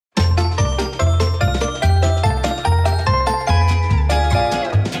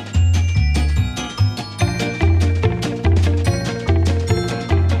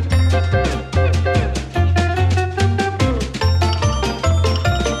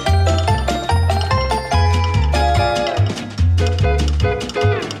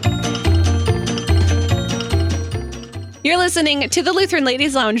listening to the Lutheran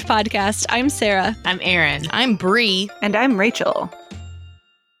Ladies Lounge podcast. I'm Sarah. I'm Erin. I'm Bree. And I'm Rachel.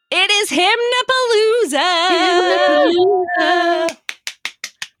 It is Hymnapalooza!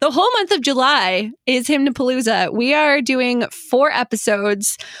 The whole month of July is Hymnapalooza. We are doing 4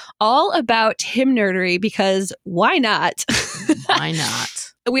 episodes all about hymn nerdery because why not? Why not?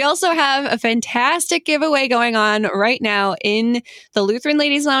 We also have a fantastic giveaway going on right now in the Lutheran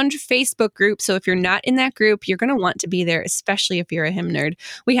Ladies Lounge Facebook group. So if you're not in that group, you're going to want to be there, especially if you're a hymn nerd.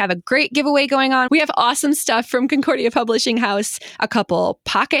 We have a great giveaway going on. We have awesome stuff from Concordia Publishing House, a couple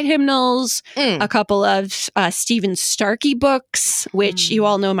pocket hymnals, a couple of Stephen Starkey books, which you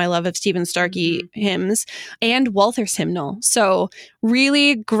all know my love of Stephen Starkey hymns, and Walther's hymnal. So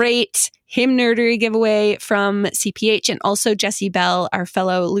really great hymn nerdery giveaway from CPH, and also Jessie Bell, our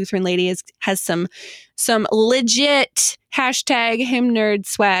fellow Lutheran lady, has some legit hashtag hymn nerd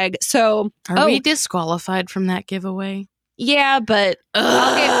swag. So are we disqualified from that giveaway? Yeah, but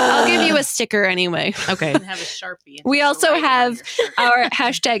I'll give you a sticker anyway. Okay. Have a Sharpie. We also have our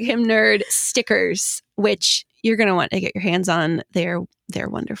hashtag hymn nerd stickers, which you're going to want to get your hands on. They're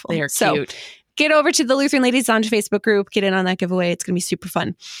wonderful. They are cute. Get over to the Lutheran Ladies Lounge Facebook group. Get in on that giveaway. It's going to be super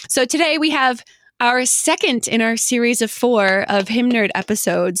fun. So today we have our second in our series of 4 of Hymn Nerd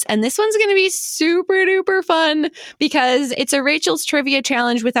episodes. And this one's going to be super duper fun because it's a Rachel's Trivia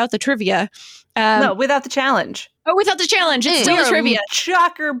Challenge without the trivia. No, without the challenge. Oh, without the challenge. It's still a trivia.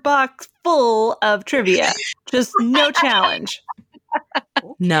 Chocker box full of trivia. Just no challenge.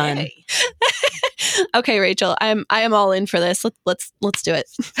 None. Okay, Rachel, I am all in for this. Let's do it.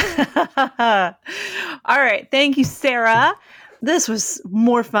 All right. Thank you, Sarah. This was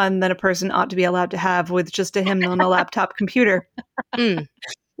more fun than a person ought to be allowed to have with just a hymnal and a laptop computer.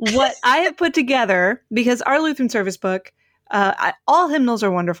 What I have put together, because our Lutheran service book, all hymnals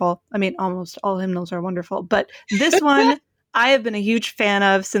are wonderful. I mean, almost all hymnals are wonderful. But this one, I have been a huge fan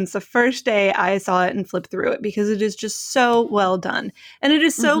of since the first day I saw it and flipped through it, because it is just so well done. And it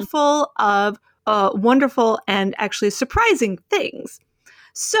is so full of wonderful and actually surprising things.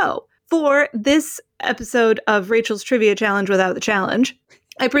 So for this episode of Rachel's Trivia Challenge without the challenge,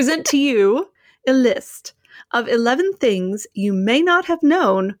 I present to you a list of 11 things you may not have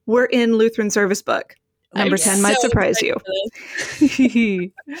known were in Lutheran Service Book. Number 10 might surprise you.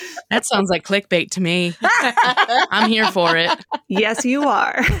 That sounds like clickbait to me. I'm here for it. Yes, you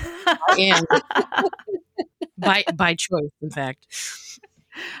are. And by choice, in fact.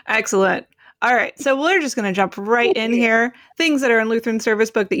 Excellent. All right, so we're just going to jump right in here. Things that are in Lutheran Service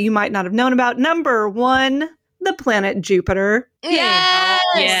Book that you might not have known about. Number 1, the planet Jupiter.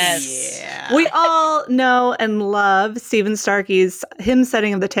 Yes. Yeah. We all know and love Stephen Starkey's hymn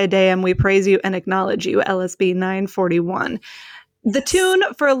setting of the Te Deum, We Praise You and Acknowledge You, LSB 941. The tune,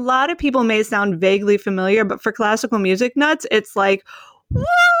 for a lot of people, may sound vaguely familiar, but for classical music nuts, it's like,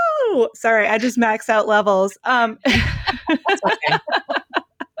 woo! Sorry, I just maxed out levels. That's okay.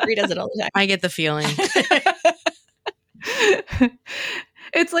 Bree does it all the time. I get the feeling.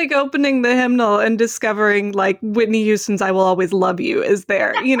 It's like opening the hymnal and discovering like Whitney Houston's I Will Always Love You is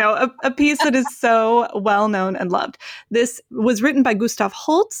there. You know, a piece that is so well known and loved. This was written by Gustav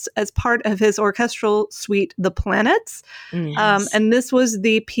Holst as part of his orchestral suite, The Planets. Yes. And this was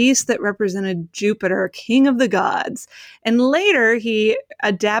the piece that represented Jupiter, king of the gods. And later he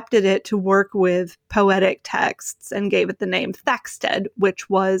adapted it to work with poetic texts and gave it the name Thaxted, which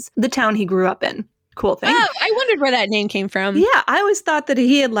was the town he grew up in. Cool thing. Oh, I wondered where that name came from. Yeah, I always thought that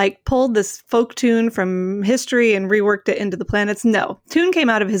he had like pulled this folk tune from history and reworked it into The Planets. No, tune came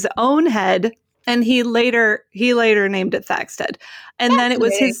out of his own head, and he later named it Thaxted. And then it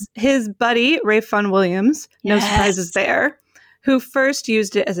was his buddy Ray Fun Williams, no surprises there, who first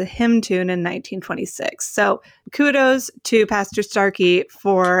used it as a hymn tune in 1926. So kudos to Pastor Starkey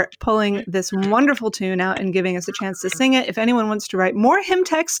for pulling this wonderful tune out and giving us a chance to sing it. If anyone wants to write more hymn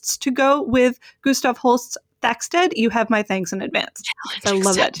texts to go with Gustav Holst's Thaxted, you have my thanks in advance. I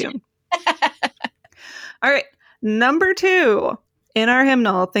love that tune. All right, number 2 in our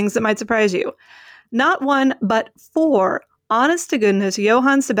hymnal, things that might surprise you. Not 1, but 4 honest to goodness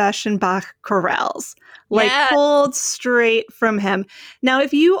Johann Sebastian Bach chorales. Like pulled straight from him. Now,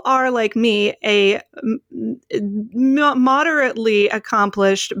 if you are like me, a moderately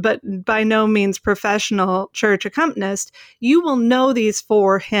accomplished, but by no means professional church accompanist, you will know these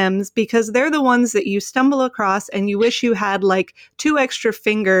 4 hymns because they're the ones that you stumble across and you wish you had like 2 extra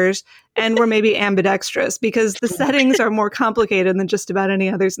fingers and were maybe ambidextrous because the settings are more complicated than just about any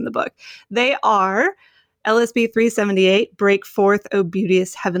others in the book. They are LSB 378, Break Forth, O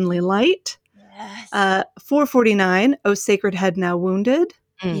Beauteous Heavenly Light. 449, O Sacred Head Now Wounded.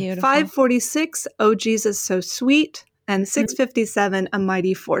 Beautiful. 546, O Jesus So Sweet. and 657, A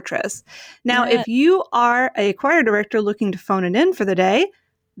Mighty Fortress. Now, Yeah. if you are a choir director looking to phone it in for the day,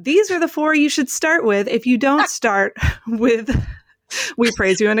 these are the 4 you should start with if you don't start with We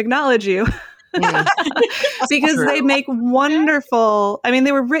Praise You and Acknowledge You. Because True. they make wonderful, I mean,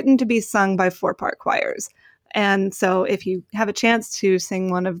 they were written to be sung by 4-part choirs. And so if you have a chance to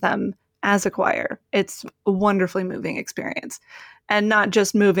sing one of them as a choir, it's a wonderfully moving experience. And not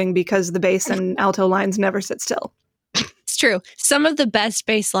just moving because the bass and alto lines never sit still. It's true. Some of the best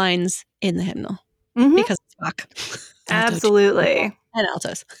bass lines in the hymnal Mhm. because it's Bach Absolutely. and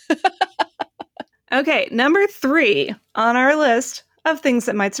altos. Okay, number 3 on our list of things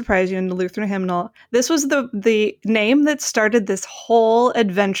that might surprise you in the Lutheran hymnal. This was the name that started this whole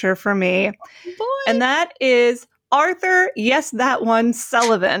adventure for me. Boy. And that is Arthur, yes, that one,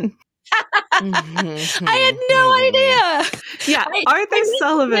 Sullivan. I had no idea. Yeah, Arthur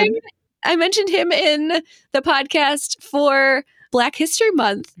Sullivan. I mentioned him in the podcast for Black History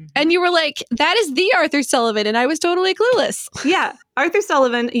Month, and you were like, that is the Arthur Sullivan, and I was totally clueless. Yeah, Arthur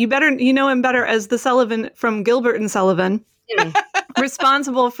Sullivan, you know him better as the Sullivan from Gilbert and Sullivan,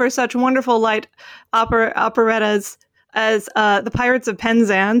 responsible for such wonderful light operettas as The Pirates of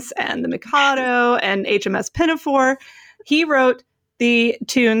Penzance and The Mikado and HMS Pinafore. He wrote the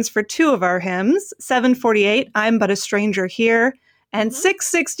tunes for 2 of our hymns, 748, I'm But a Stranger Here, and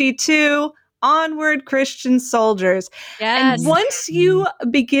 662, Onward, Christian Soldiers. Yes. And once you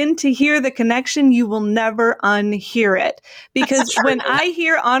begin to hear the connection, you will never unhear it. Because when I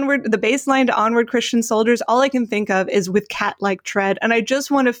hear Onward, the bass line to Onward, Christian Soldiers, all I can think of is with cat-like tread. And I just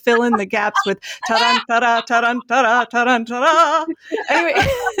want to fill in the gaps with ta-dun, ta-da, ta-dun, ta-da, ta-dun, ta-da. Anyway,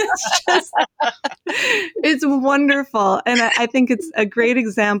 it's wonderful. And I think it's a great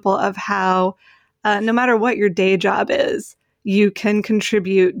example of how no matter what your day job is, you can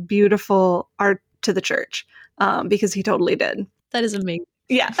contribute beautiful art to the church, because he totally did. That is amazing.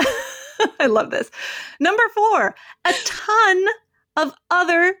 Yeah. I love this. Number 4, a ton of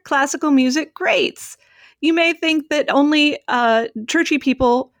other classical music greats. You may think that only churchy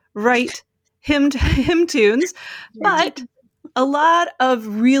people write hymn tunes, but a lot of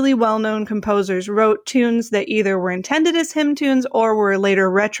really well-known composers wrote tunes that either were intended as hymn tunes or were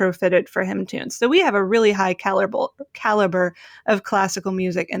later retrofitted for hymn tunes. So we have a really high caliber of classical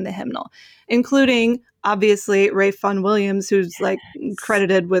music in the hymnal, including, obviously, Ralph Vaughan Williams, who's like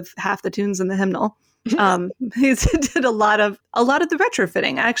credited with half the tunes in the hymnal. He did a lot of the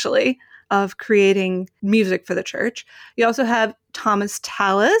retrofitting, actually, of creating music for the church. You also have Thomas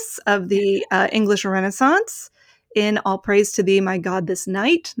Tallis of the English Renaissance in All Praise to Thee, My God, This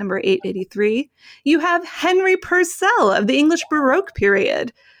Night, number 883. You have Henry Purcell of the English Baroque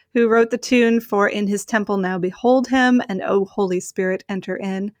period, who wrote the tune for In His Temple Now Behold Him and O Holy Spirit Enter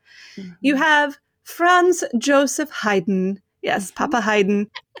In. Mm-hmm. You have Franz Joseph Haydn, yes, Papa Haydn,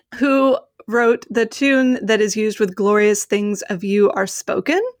 who wrote the tune that is used with Glorious Things of You Are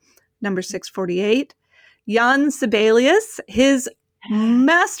Spoken, number 648. Jan Sibelius, his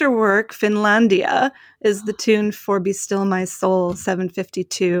masterwork, Finlandia, is the tune for Be Still My Soul,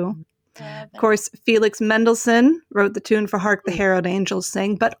 752. Of course, Felix Mendelssohn wrote the tune for Hark the Herald Angels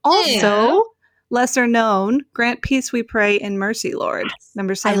Sing, but also, lesser known, Grant Peace We Pray in Mercy, Lord,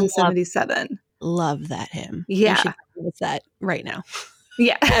 number 777. Love that hymn. Yeah. You should practice that right now.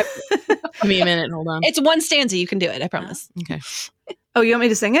 Yeah. Give me a minute, hold on. It's one stanza, you can do it, I promise. Okay. Oh, you want me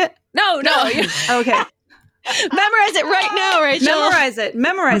to sing it? No. Okay. Memorize it right now, Rachel.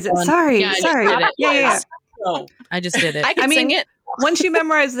 Memorize it. Sorry. Yeah. Oh, I just did it. I can sing it. Once you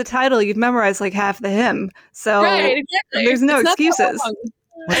memorize the title, you've memorized like half the hymn. So right, exactly. There's no excuses.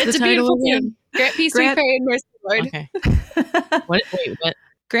 What's it's the a beautiful again? tune. Grant peace we pray in mercy, Lord. Okay. What?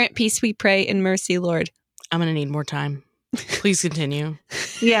 Grant peace we pray in mercy, Lord. I'm going to need more time. Please continue.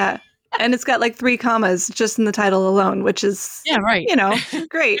 Yeah. And it's got like 3 commas just in the title alone, which is, right.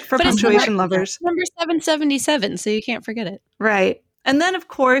 Great for punctuation lovers. Number 777, so you can't forget it. Right. And then, of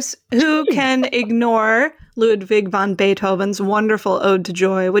course, who can ignore Ludwig van Beethoven's wonderful Ode to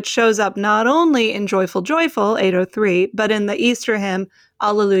Joy, which shows up not only in Joyful, Joyful, 803, but in the Easter hymn,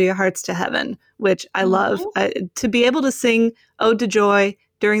 Alleluia, Hearts to Heaven, which I love. To be able to sing Ode to Joy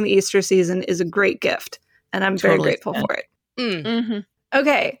during the Easter season is a great gift, and I'm very grateful for it. Mm-hmm.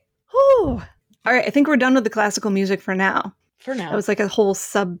 Okay. Whew. All right, I think we're done with the classical music for now. That was like a whole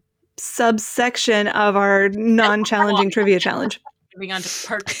subsection of our non-challenging trivia challenge. Moving on to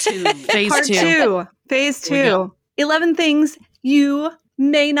part 2. Phase 2. 11 things you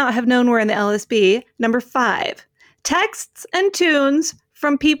may not have known were in the LSB. Number 5. Texts and tunes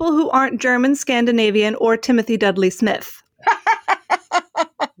from people who aren't German, Scandinavian, or Timothy Dudley Smith.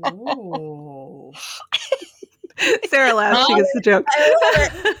 Oh. Sarah laughs. She gets the joke.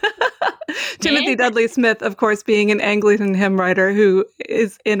 Timothy Yeah. Dudley Smith, of course, being an Anglican hymn writer who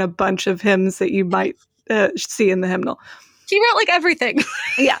is in a bunch of hymns that you might see in the hymnal. He wrote like everything.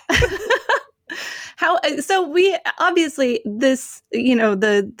 Yeah. So we obviously this,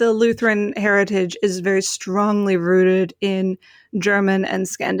 the Lutheran heritage is very strongly rooted in German and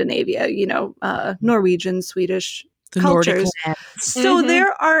Scandinavia, Norwegian, Swedish The Nordic cultures. lands. So Mhm.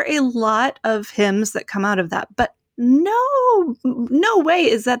 there are a lot of hymns that come out of that, but no way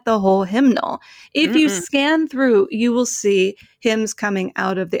is that the whole hymnal. If you Mm-mm. scan through, you will see hymns coming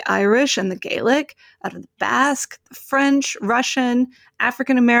out of the Irish and the Gaelic, out of the Basque, the French, Russian,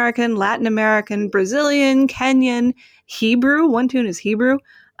 African American, Latin American, Brazilian, Kenyan, Hebrew. One tune is Hebrew,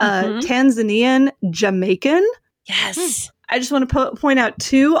 Mhm. Tanzanian, Jamaican. Yes. I just want to point out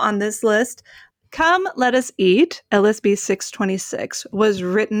two on this list. Come, Let Us Eat, LSB 626, was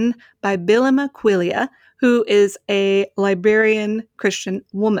written by Bilima Quilia, who is a Liberian Christian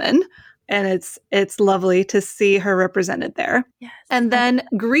woman. And it's lovely to see her represented there. Yes. And then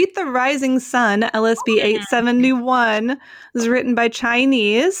Greet the Rising Sun, LSB 871, was written by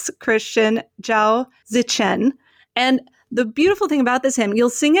Chinese Christian Zhao Zichen. And the beautiful thing about this hymn, you'll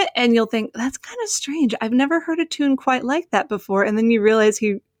sing it and you'll think, that's kind of strange. I've never heard a tune quite like that before. And then you realize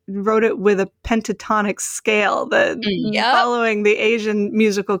he wrote it with a pentatonic scale, Yep. following the Asian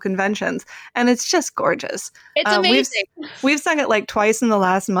musical conventions. And it's just gorgeous. It's amazing. We've sung it like twice in the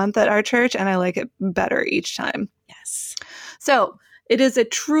last month at our church, and I like it better each time. Yes. So it is a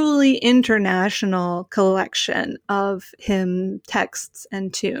truly international collection of hymn texts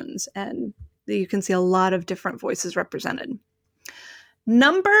and tunes, and you can see a lot of different voices represented.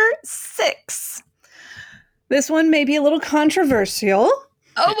 Number 6. This one may be a little controversial.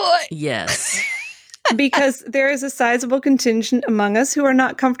 Oh boy. Yes. Because there is a sizable contingent among us who are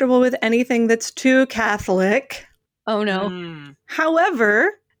not comfortable with anything that's too Catholic. Oh no. Mm.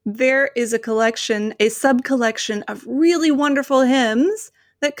 However, there is a sub-collection of really wonderful hymns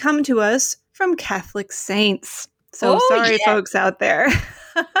that come to us from Catholic saints. So sorry, folks out there.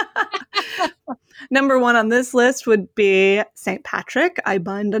 Number 1 on this list would be St. Patrick, I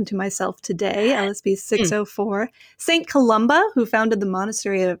Bind Unto Myself Today, LSB 604. St. Columba, who founded the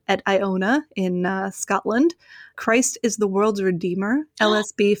monastery at Iona in Scotland. Christ is the World's Redeemer,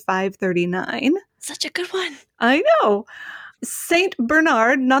 LSB 539. Such a good one. I know. Saint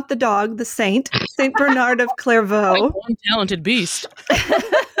Bernard, not the dog, the saint. Saint Bernard of Clairvaux. One talented beast.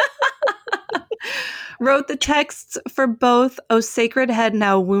 Wrote the texts for both O Sacred Head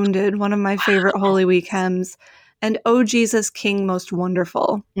Now Wounded, one of my favorite Holy Week hymns, and O Jesus King Most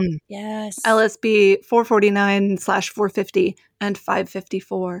Wonderful. Yes. LSB 449/450 and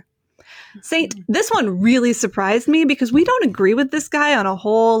 554. This one really surprised me because we don't agree with this guy on a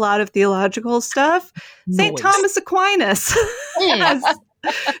whole lot of theological stuff. St. Thomas Aquinas has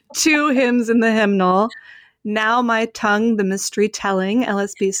 2 hymns in the hymnal. Now My Tongue, the Mystery Telling,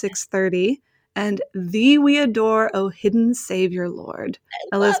 LSB 630. And Thee We Adore, O Hidden Savior Lord,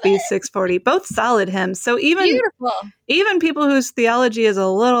 LSB 640. Both solid hymns. So even people whose theology is a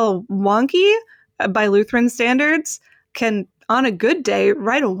little wonky by Lutheran standards can, on a good day,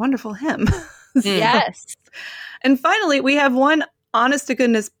 write a wonderful hymn. Yes. And finally, we have one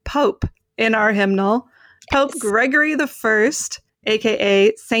honest-to-goodness Pope in our hymnal. Pope Gregory I,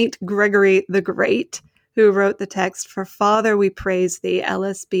 a.k.a. Saint Gregory the Great, who wrote the text for Father We Praise Thee,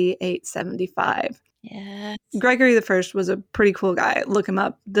 LSB 875. Yes. Gregory I was a pretty cool guy. Look him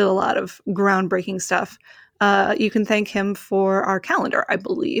up. Did a lot of groundbreaking stuff. You can thank him for our calendar, I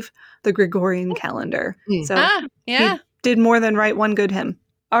believe, the Gregorian calendar. So he did more than write one good hymn.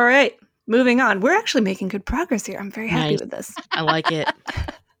 All right, moving on. We're actually making good progress here. I'm very happy with this. I like it.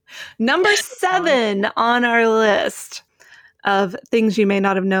 Number 7 on our list of things you may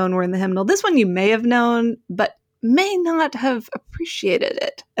not have known were in the hymnal. This one you may have known, but may not have appreciated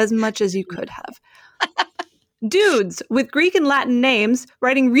it as much as you could have. Dudes with Greek and Latin names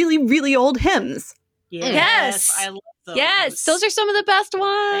writing really, really old hymns. Yes. I love those. Yes. Those are some of the best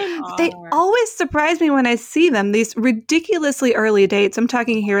ones. They always surprise me when I see them. These ridiculously early dates. I'm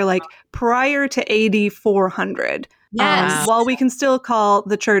talking here like prior to AD 400. Yes. While we can still call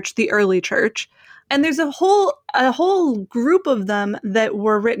the church the early church. And there's a whole group of them that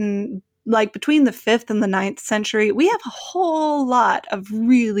were written like between the 5th and the 9th century. We have a whole lot of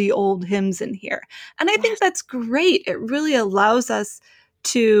really old hymns in here. And I think that's great. It really allows us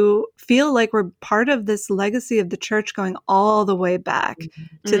to feel like we're part of this legacy of the church going all the way back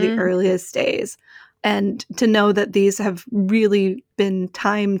to the earliest days. And to know that these have really been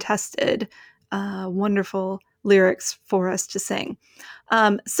time-tested, wonderful lyrics for us to sing.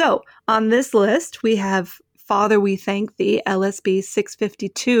 So on this list, we have Father, We Thank Thee, LSB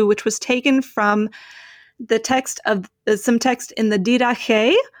 652, which was taken from the text of some text in the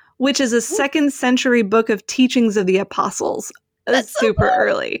Didache, which is a 2nd century book of teachings of the apostles. That's super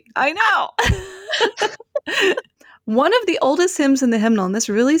early. I know. One of the oldest hymns in the hymnal, and this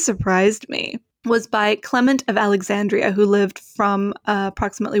really surprised me, was by Clement of Alexandria, who lived from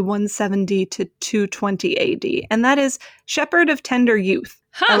approximately 170 to 220 AD. And that is Shepherd of Tender Youth,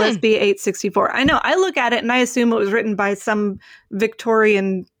 LSB 864. I know, I look at it and I assume it was written by some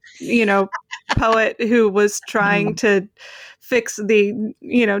Victorian, poet who was trying to fix the,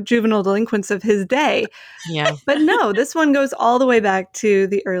 juvenile delinquents of his day. Yeah. But no, this one goes all the way back to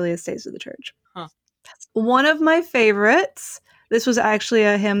the earliest days of the church. Huh. One of my favorites, this was actually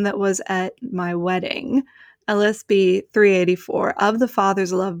a hymn that was at my wedding, LSB 384, Of the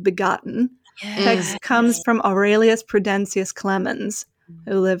Father's Love Begotten. Yes. Text comes from Aurelius Prudentius Clemens,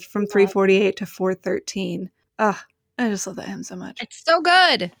 who lived from 348 to 413. Ugh, I just love that hymn so much. It's so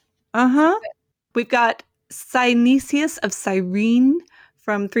good. Uh-huh. We've got Synesius of Cyrene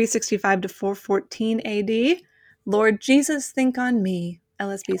from 365 to 414 AD. Lord Jesus, think on me,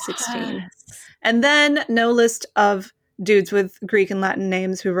 LSB 16. And then no list of dudes with Greek and Latin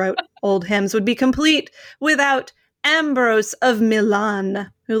names who wrote old hymns would be complete without Ambrose of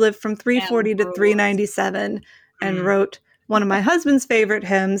Milan, who lived from 340 to 397 and wrote one of my husband's favorite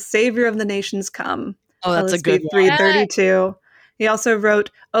hymns, Savior of the Nations Come. Oh, that's a good one. 332. He also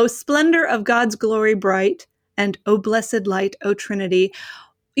wrote, O splendor of God's glory bright, and O blessed light, O Trinity.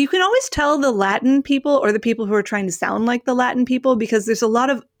 You can always tell the Latin people or the people who are trying to sound like the Latin people because there's a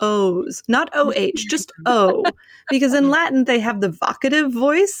lot of O's, not O-H, just O. Because in Latin, they have the vocative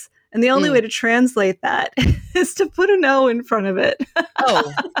voice, and the only way to translate that is to put an O in front of it.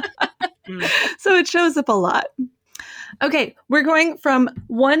 Oh. So it shows up a lot. Okay, we're going from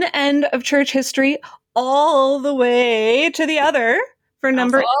one end of church history all the way to the other for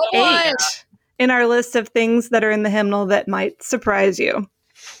number 8 in our list of things that are in the hymnal that might surprise you.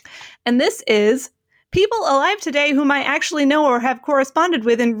 And this is people alive today whom I actually know or have corresponded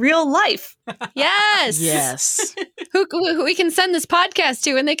with in real life. Yes. Yes. Who we can send this podcast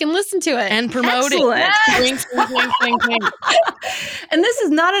to and they can listen to it. And promote Excellent. it. Wink, wink, wink, wink. And this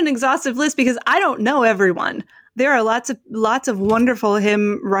is not an exhaustive list because I don't know everyone. There are lots of wonderful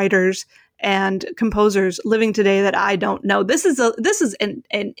hymn writers and composers living today that I don't know. This is an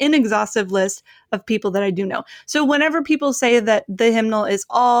inexhaustive list of people that I do know. So whenever people say that the hymnal is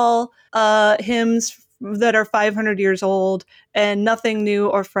all hymns that are 500 years old and nothing new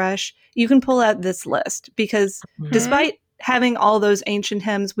or fresh, you can pull out this list because despite having all those ancient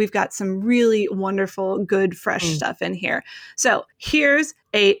hymns, we've got some really wonderful, good, fresh stuff in here. So here's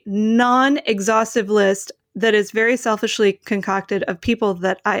a non-exhaustive list that is very selfishly concocted of people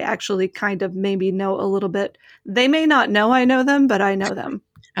that I actually kind of maybe know a little bit. They may not know I know them, but I know them.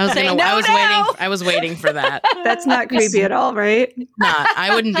 I was waiting for that. That's not creepy at all, right? Not.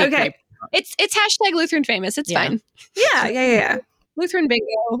 I wouldn't be creepy. It's hashtag Lutheran famous. It's fine. Yeah. Lutheran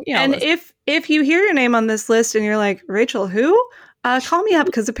bingo. And if you hear your name on this list and you're like, Rachel, who? Call me up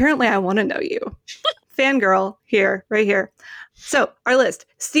because apparently I want to know you. Fangirl here, right here. So our list: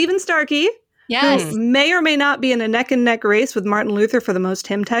 Stephen Starkey. Yes. Who may or may not be in a neck and neck race with Martin Luther for the most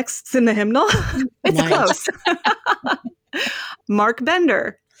hymn texts in the hymnal. It's close. Mark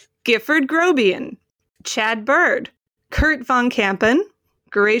Bender, Gifford Grobian, Chad Bird, Kurt von Kampen,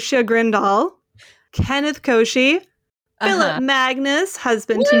 Gracia Grindal, Kenneth Cauchy, Philip Magnus,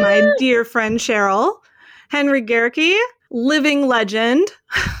 husband to my dear friend Cheryl, Henry Gerke, living legend,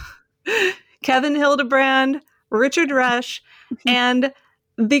 Kevin Hildebrand, Richard Rush, and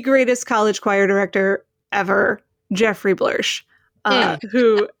the greatest college choir director ever, Jeffrey Blursch,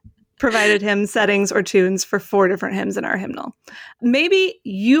 who provided hymn settings or tunes for 4 different hymns in our hymnal. Maybe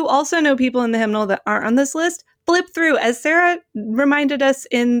you also know people in the hymnal that aren't on this list. Flip through. As Sarah reminded us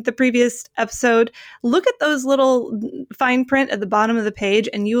in the previous episode, look at those little fine print at the bottom of the page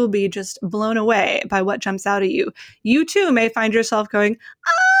and you will be just blown away by what jumps out at you. You too may find yourself going,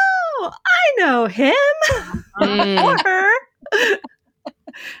 oh, I know him or her.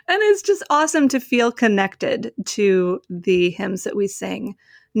 And it's just awesome to feel connected to the hymns that we sing,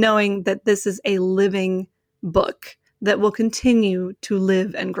 knowing that this is a living book that will continue to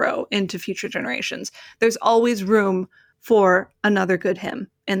live and grow into future generations. There's always room for another good hymn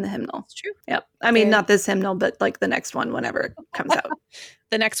in the hymnal. That's true. Yep. I mean, not this hymnal, but like the next one whenever it comes out.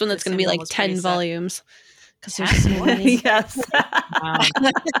 The next one that's going to be like 10 volumes. Because there's so many. Yes.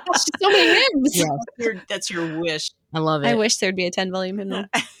 So many hymns. Yeah. That's your wish. I love it. I wish there'd be a 10-volume hymnal.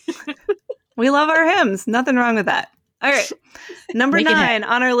 We love our hymns. Nothing wrong with that. All right. Number Make it 9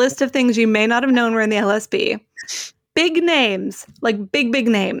 on our list of things you may not have known were in the LSB. Big names, like big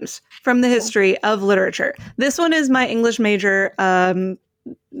names from the history of literature. This one is my English major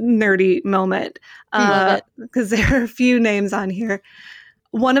nerdy moment. Love it. Because there are a few names on here.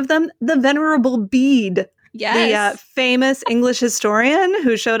 One of them, the Venerable Bede. Yes. The famous English historian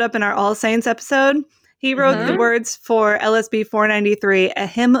who showed up in our All Saints episode. He wrote the words for LSB 493, A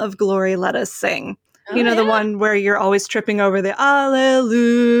Hymn of Glory Let Us Sing. You know, the one where you're always tripping over the Alleluias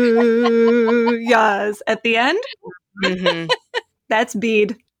at the end? Mhm. That's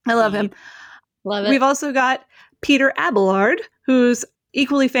Bede. I love him. Love it. We've also got Peter Abelard, who's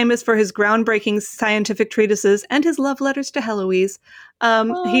equally famous for his groundbreaking scientific treatises and his love letters to Heloise.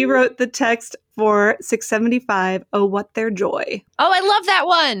 He wrote the text for 675, Oh, What Their Joy. Oh, I love that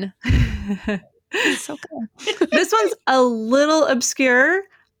one. So good. This one's a little obscure.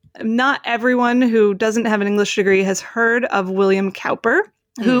 Not everyone who doesn't have an English degree has heard of William Cowper,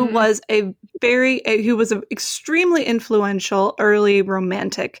 who was an extremely influential early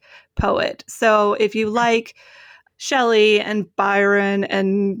Romantic poet. So if you like Shelley and Byron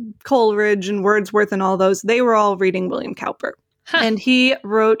and Coleridge and Wordsworth and all those, they were all reading William Cowper. And he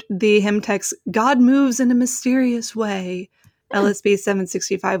wrote the hymn text, God Moves in a Mysterious Way, LSB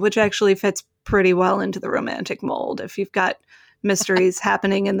 765, which actually fits pretty well into the Romantic mold. If you've got mysteries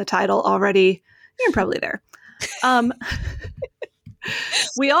happening in the title already, you're probably there.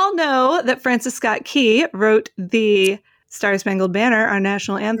 We all know that Francis Scott Key wrote the Star-Spangled Banner, our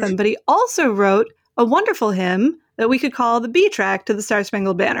national anthem, but he also wrote a wonderful hymn that we could call the B track to the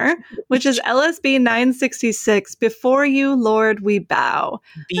Star-Spangled Banner, which is LSB 966, Before You, Lord, We Bow.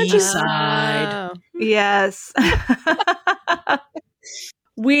 B-side. Yes.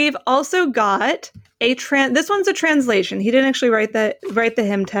 We've also got this one's a translation. He didn't actually write the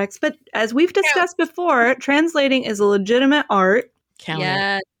hymn text, but as we've discussed before, translating is a legitimate art.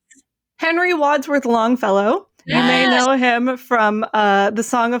 Yes. Henry Wadsworth Longfellow. You may know him from the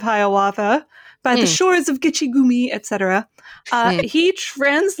Song of Hiawatha, By the Shores of Gitchigumi, etc. He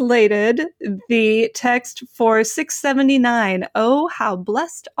translated the text for 679, Oh, How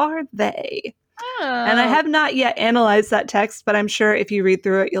Blessed Are They. And I have not yet analyzed that text, but I'm sure if you read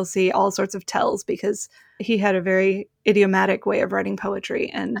through it, you'll see all sorts of tells because he had a very idiomatic way of writing poetry,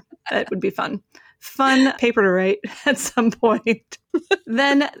 and that would be fun. Fun paper to write at some point.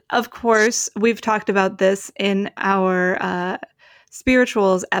 Then, of course, we've talked about this in our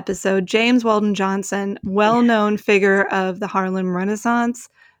spirituals episode. James Weldon Johnson, well-known figure of the Harlem Renaissance,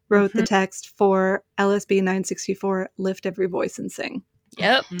 wrote the text for LSB 964, Lift Every Voice and Sing.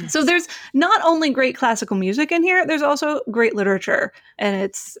 Yep. So there's not only great classical music in here, there's also great literature. And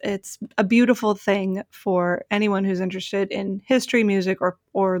it's a beautiful thing for anyone who's interested in history, music,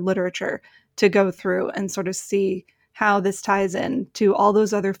 or literature to go through and sort of see how this ties in to all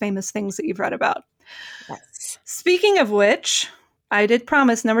those other famous things that you've read about. Yes. Speaking of which, I did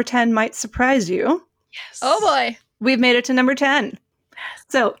promise number 10 might surprise you. Yes. Oh boy. We've made it to number 10.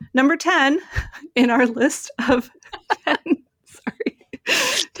 So number 10 in our list of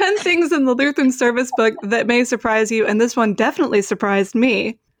 10 things in the Lutheran Service Book that may surprise you, and this one definitely surprised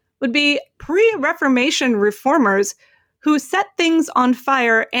me, would be pre-Reformation reformers who set things on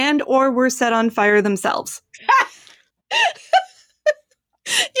fire and or were set on fire themselves.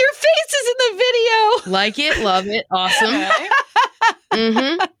 Your face is in the video. Like it, love it, awesome.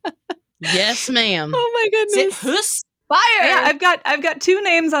 Yes, ma'am. Oh my goodness. Who's Fire. Yeah, I've got 2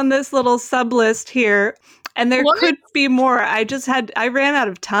 names on this little sub list here, and there could be more. I ran out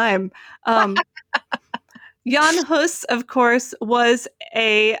of time. Jan Hus, of course, was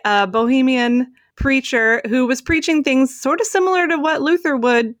a Bohemian preacher who was preaching things sort of similar to what Luther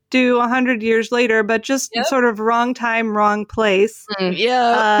would do 100 years later, but just sort of wrong time, wrong place.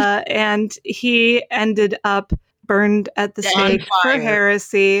 Yeah. And he ended up burned at the stake for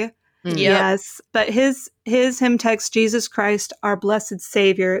heresy. Yes, but his hymn text, Jesus Christ, our blessed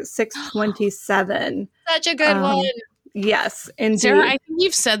Savior, 627. Such a good one. Yes, indeed. Sarah, I think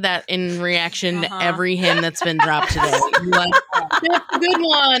you've said that in reaction to every hymn that's been dropped today. You're like, that's a good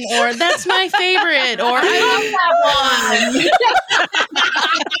one, or that's my favorite, or I love that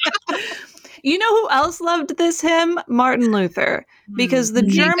one. You know who else loved this hymn? Martin Luther, because the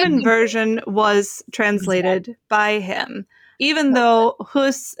German version was translated by him. Even though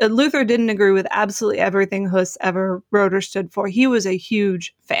Luther didn't agree with absolutely everything Hus ever wrote or stood for, he was a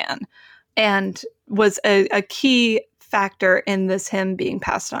huge fan and was a key factor in this hymn being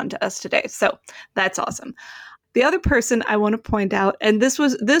passed on to us today. So that's awesome. The other person I want to point out, and this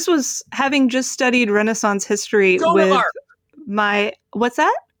was having just studied Renaissance history with my, what's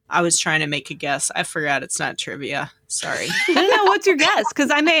that? I was trying to make a guess. I forgot it's not trivia. Sorry. No, what's your guess? Because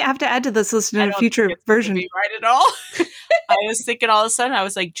I may have to add to this list in a future version. Be right at all. I was thinking all of a sudden, I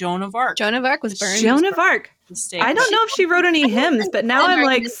was like, Joan of Arc. Joan of Arc was burned. Joan of Arc. I don't know if she wrote any hymns, but now I'm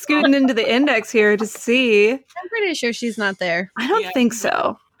like scooting into the index here to see. I'm pretty sure she's not there. I don't think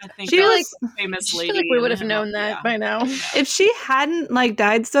so. I think She was famous I lady. feel like we would have known that by now. If she hadn't like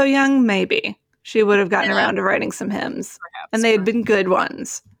died so young, maybe she would have gotten around to writing some hymns, Perhaps. and they had been good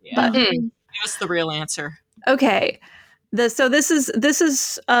ones. Yeah. But Give us the real answer. okay. So this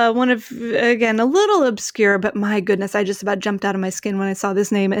is one of, again, a little obscure, but my goodness, I just about jumped out of my skin when I saw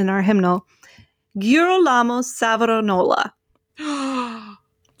this name in our hymnal. Girolamo Savonarola. Yeah, I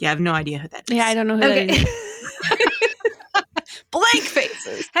have no idea who that is. Yeah, I don't know who that Okay. is. Blank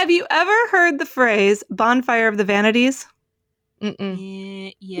faces. Have you ever heard the phrase bonfire of the vanities?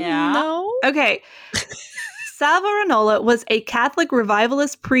 Yeah. No. Okay. Savonarola was a Catholic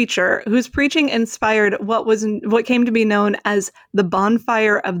revivalist preacher whose preaching inspired what came to be known as the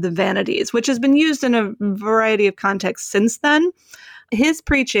bonfire of the vanities, which has been used in a variety of contexts since then. His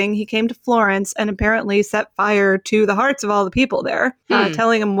preaching, he came to Florence and apparently set fire to the hearts of all the people there,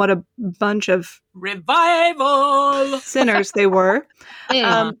 telling them what a bunch of Revival sinners they were.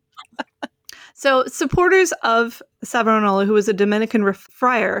 So supporters of Savonarola, who was a Dominican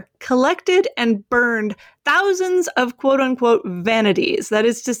friar, collected and burned thousands of quote-unquote vanities. That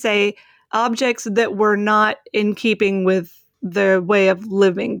is to say, objects that were not in keeping with their way of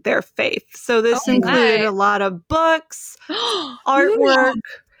living their faith. So this included a lot of books, artwork,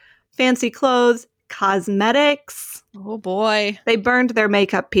 fancy clothes, cosmetics. Oh boy. They burned their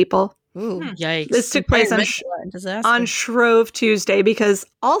makeup, people. Ooh. Yikes. This took place on Shrove Tuesday because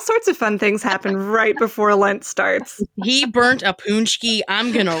all sorts of fun things happen right before Lent starts. He burnt a punchki.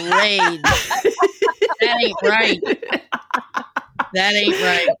 I'm gonna rage. That ain't right. That ain't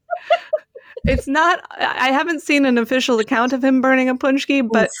right. It's not, I haven't seen an official account of him burning a punchki,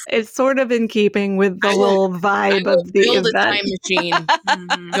 but it's sort of in keeping with the whole vibe of the build event. a time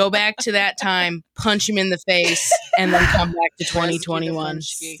machine. Go back to that time, punch him in the face, and then come back to 2021.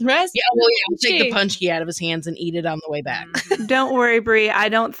 Rest. I'll take the punchki out of his hands and eat it on the way back. Don't worry, Brie.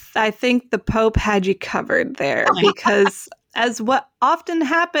 I think the Pope had you covered there because as what often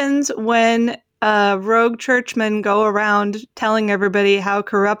happens when rogue churchmen go around telling everybody how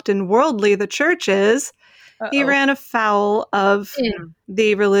corrupt and worldly the church is, he ran afoul of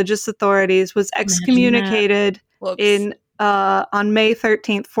the religious authorities, was excommunicated on May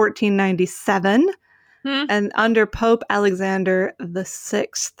 13th, 1497, and under Pope Alexander VI,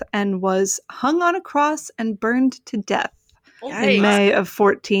 and was hung on a cross and burned to death in May of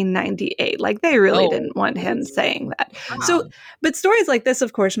 1498. Like, they really didn't want him saying that. Wow. So, but stories like this,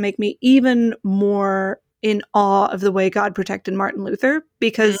 of course, make me even more in awe of the way God protected Martin Luther,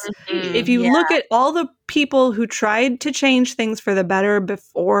 because if you look at all the people who tried to change things for the better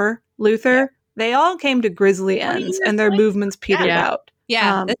before Luther, they all came to grisly ends and their movements petered out.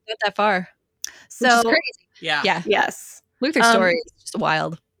 Yeah, it's not that far. So, which is crazy. Yeah. Yes. Luther's story is just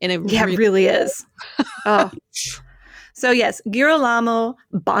wild. And it really is. So yes, Girolamo,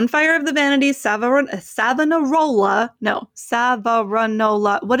 Bonfire of the Vanities, Savonarola.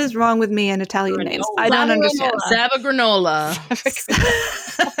 What is wrong with me and Italian names? I don't understand. Savagranola.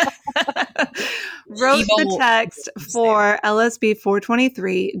 Wrote the text for LSB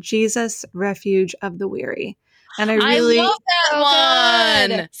 423, Jesus, Refuge of the Weary. And I love that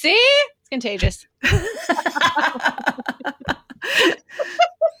one. See? It's contagious.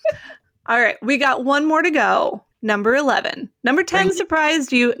 All right, we got one more to go. Number 11. Number 10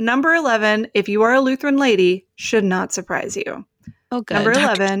 surprised you. Number 11, if you are a Lutheran lady, should not surprise you. Oh, good. Number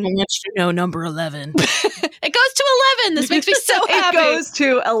 11. I want you to know number 11. It goes to 11. This makes me so happy. It goes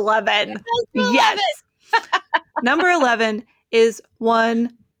to 11. Yes. Number 11 is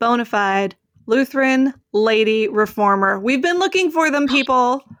one bona fide Lutheran lady reformer. We've been looking for them,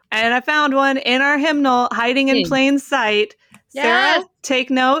 people, and I found one in our hymnal hiding in plain sight. Yes. Sarah,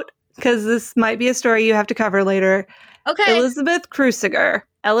 take note, because this might be a story you have to cover later. Okay. Elizabeth Cruciger,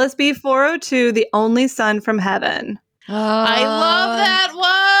 LSB 402, The Only Son from Heaven. Oh, I love that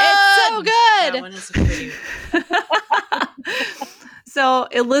one. It's so good. That one is pretty. So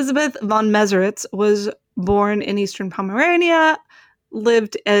Elizabeth von Meseritz was born in Eastern Pomerania,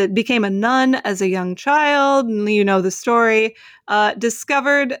 became a nun as a young child, and you know the story,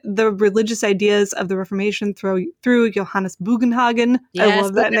 discovered the religious ideas of the Reformation through Johannes Bugenhagen. Yes, I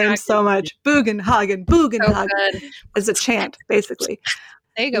love that name so much. Bugenhagen. So It's a chant, basically.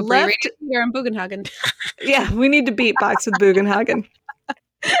 There you go, Brie. You're on Bugenhagen. Yeah, we need to beatbox with Bugenhagen.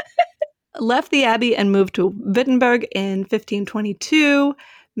 Left the abbey and moved to Wittenberg in 1522.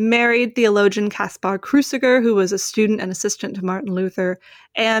 married theologian Caspar Cruciger, who was a student and assistant to Martin Luther.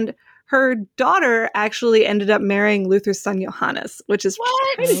 And her daughter actually ended up marrying Luther's son Johannes, which is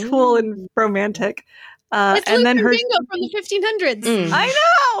pretty cool and romantic. It's and then her bingo from the 1500s. I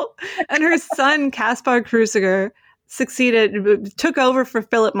know. And her son Caspar Cruciger took over for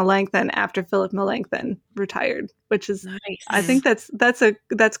Philip Melanchthon after Philip Melanchthon retired, which is Nice. I think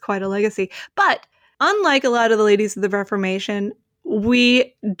that's quite a legacy. But unlike a lot of the ladies of the Reformation,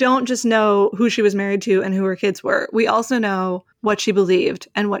 we don't just know who she was married to and who her kids were. We also know what she believed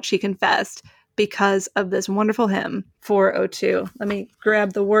and what she confessed because of this wonderful hymn, 402. Let me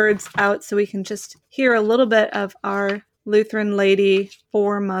grab the words out so we can just hear a little bit of our Lutheran lady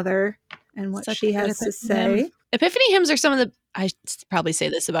foremother and what she has to say. Epiphany hymns are some of the, I probably say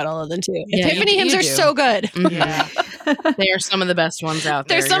this about all of them too. Yeah, Epiphany hymns are so good. Mhm. Yeah. They are some of the best ones out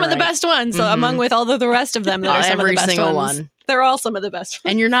there. They're some of the best ones, so among with all of the rest of them that are some of the Every best single ones. one. They're all some of the best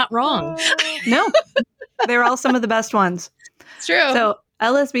ones. And you're not wrong. No, they're all some of the best ones. It's true. So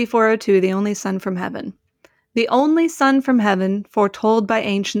LSB 402, the only son from heaven. The only son from heaven, foretold by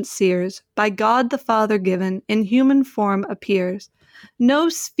ancient seers, by God the Father given, in human form appears. No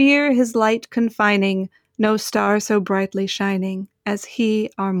sphere his light confining, no star so brightly shining, as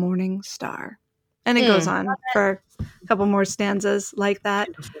he our morning star. And it goes on for a couple more stanzas like that.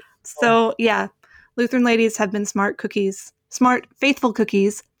 So yeah, Lutheran ladies have been smart, faithful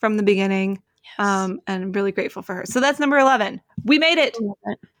cookies from the beginning. And I'm really grateful for her. So that's number 11. We made it.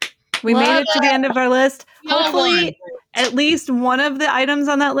 We made it to the end of our list. Hopefully, at least one of the items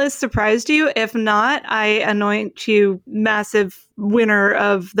on that list surprised you. If not, I anoint you massive winner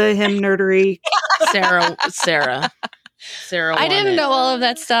of the hymn nerdery. Sarah. I didn't know all of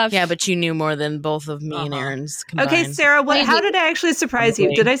that stuff. Yeah, but you knew more than both of me and Aaron's combined. Okay, Sarah, how did I actually surprise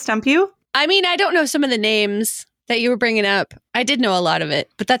you? Did I stump you? I mean, I don't know some of the names that you were bringing up. I did know a lot of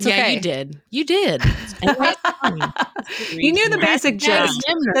it, but that's okay. Yeah, you did. You did. You knew the basic gist,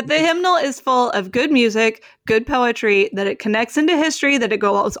 that the hymnal is full of good music, good poetry, that it connects into history, that it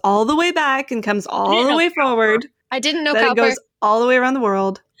goes all the way back and comes all the way forward. I didn't know that Cowper. It goes all the way around the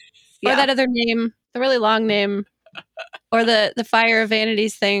world. Or that other name, the really long name. Or the Fire of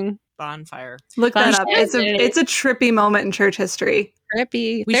Vanities thing. Bonfire. Look that up. It's a trippy moment in church history.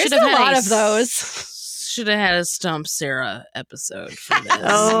 Trippy. We There's a lot of those. Should have had a Stump Sarah episode for this.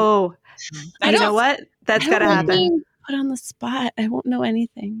 Oh, you know what? That's got to happen. Put on the spot. I won't know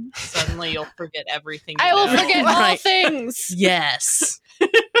anything. Suddenly you'll forget everything. I will forget all things. Yes.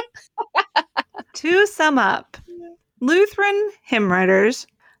 To sum up, Lutheran hymn writers,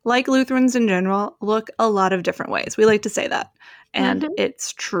 like Lutherans in general, look a lot of different ways. We like to say that. And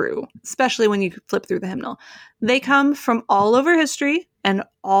it's true, especially when you flip through the hymnal. They come from all over history and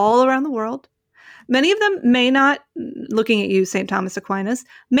all around the world. Many of them may not, looking at you, St. Thomas Aquinas,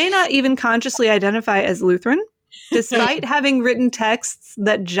 may not even consciously identify as Lutheran, despite having written texts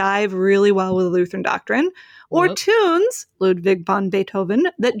that jive really well with Lutheran doctrine, or tunes, Ludwig van Beethoven,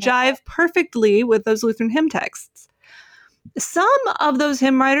 that jive perfectly with those Lutheran hymn texts. Some of those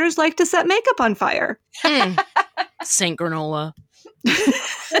hymn writers like to set makeup on fire. Saint Granola.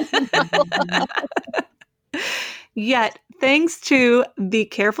 Yet, thanks to the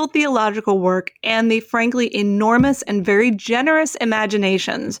careful theological work and the frankly enormous and very generous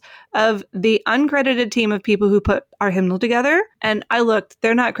imaginations of the uncredited team of people who put our hymnal together, and I looked,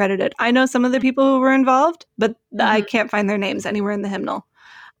 they're not credited. I know some of the people who were involved, but I can't find their names anywhere in the hymnal.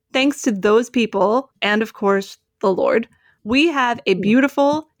 Thanks to those people, and of course, the Lord, we have a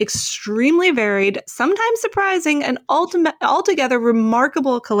beautiful, extremely varied, sometimes surprising, and altogether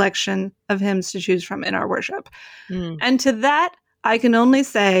remarkable collection of hymns to choose from in our worship. And to that, I can only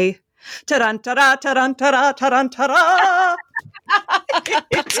say, ta-dun, ta-da, ta-dun, ta-da, ta-dun, ta-da! I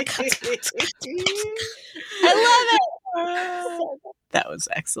love it! That was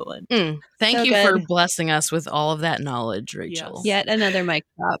excellent. Thank So you good. for blessing us with all of that knowledge, Rachel. Yet another mic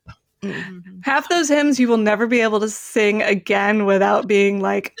drop. Half those hymns you will never be able to sing again without being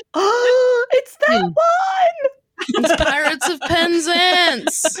like, oh, it's that one! It's Pirates of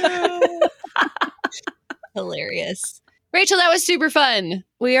Penzance. Hilarious. Rachel, that was super fun.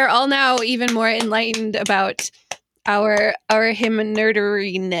 We are all now even more enlightened about our hymn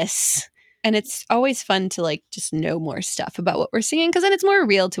nerderiness. And it's always fun to just know more stuff about what we're singing, because then it's more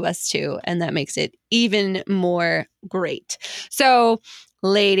real to us too. And that makes it even more great. So,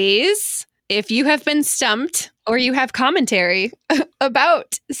 ladies, if you have been stumped or you have commentary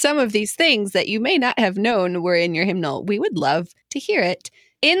about some of these things that you may not have known were in your hymnal, we would love to hear it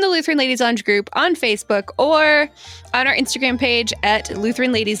in the Lutheran Ladies Lounge group on Facebook or on our Instagram page at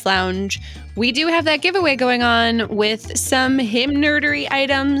Lutheran Ladies Lounge. we do have that giveaway going on with some hymn nerdery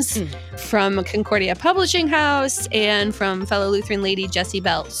items from Concordia Publishing House and from fellow Lutheran lady Jessie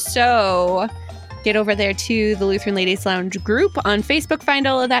Bell. So get over there to the Lutheran Ladies Lounge group on Facebook, find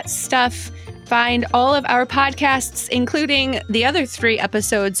all of that stuff. Find all of our podcasts, including the other 3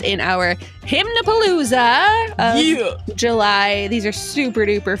 episodes in our HYMNAPALOOZA of July. These are super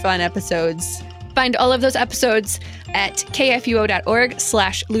duper fun episodes. Find all of those episodes at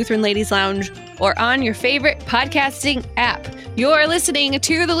kfuo.org/Lutheran Ladies Lounge or on your favorite podcasting app. You're listening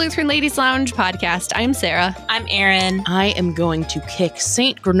to the Lutheran Ladies Lounge podcast. I'm Sarah. I'm Erin. I am going to kick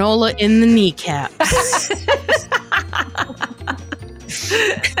Saint Granola in the kneecaps.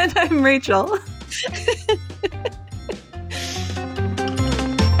 And I'm Rachel.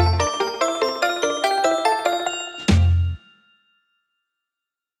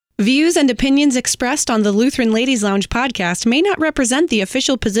 Views and opinions expressed on the Lutheran Ladies Lounge podcast may not represent the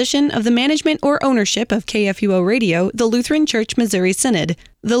official position of the management or ownership of KFUO Radio, the Lutheran Church Missouri Synod.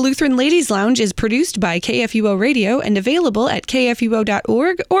 The Lutheran Ladies Lounge is produced by KFUO Radio and available at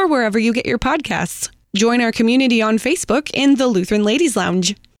kfuo.org or wherever you get your podcasts. Join our community on Facebook in the Lutheran Ladies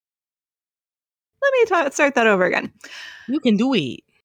Lounge. Let me start that over again. You can do it.